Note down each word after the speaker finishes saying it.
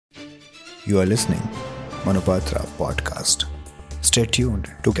You are listening Manupatra Podcast. Stay tuned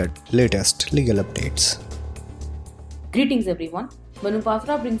to get latest legal updates. Greetings everyone.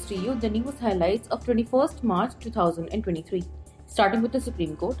 Manupatra brings to you the news highlights of 21st March 2023. Starting with the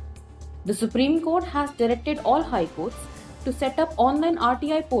Supreme Court. The Supreme Court has directed all high courts to set up online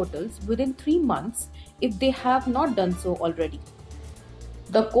RTI portals within 3 months if they have not done so already.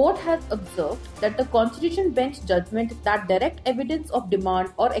 The court has observed that the Constitution Bench judgment that direct evidence of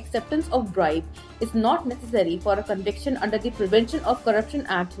demand or acceptance of bribe is not necessary for a conviction under the Prevention of Corruption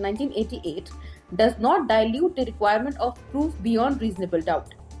Act 1988 does not dilute the requirement of proof beyond reasonable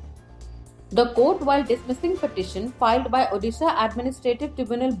doubt. The court, while dismissing petition filed by Odisha Administrative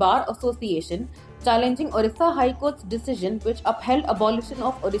Tribunal Bar Association challenging Odisha High Court's decision which upheld abolition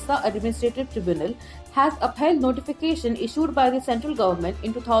of Odisha Administrative Tribunal, has upheld notification issued by the central government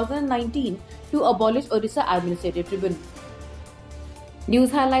in 2019 to abolish Odisha Administrative Tribunal.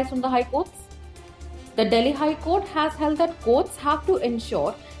 News highlights from the High Courts. The Delhi High Court has held that courts have to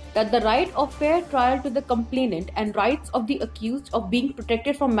ensure that the right of fair trial to the complainant and rights of the accused of being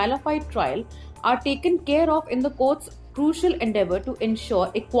protected from malified trial are taken care of in the court's crucial endeavour to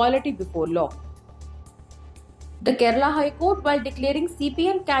ensure equality before law. The Kerala High Court, while declaring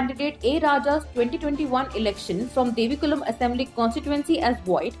CPM candidate A. Raja's 2021 election from Devikulam Assembly constituency as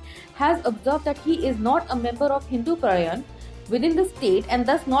void, has observed that he is not a member of Hindu Parayan within the state and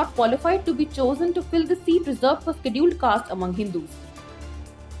thus not qualified to be chosen to fill the seat reserved for scheduled caste among Hindus.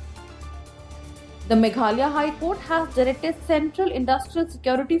 The Meghalaya High Court has directed Central Industrial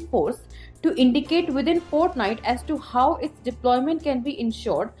Security Force to indicate within fortnight as to how its deployment can be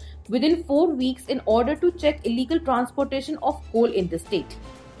ensured within 4 weeks in order to check illegal transportation of coal in the state.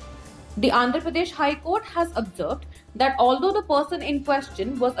 The Andhra Pradesh High Court has observed that although the person in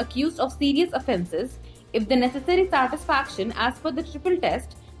question was accused of serious offences, if the necessary satisfaction as per the triple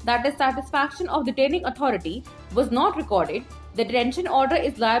test, that is satisfaction of detaining authority, was not recorded, the detention order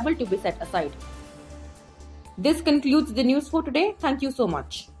is liable to be set aside. This concludes the news for today. Thank you so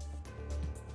much.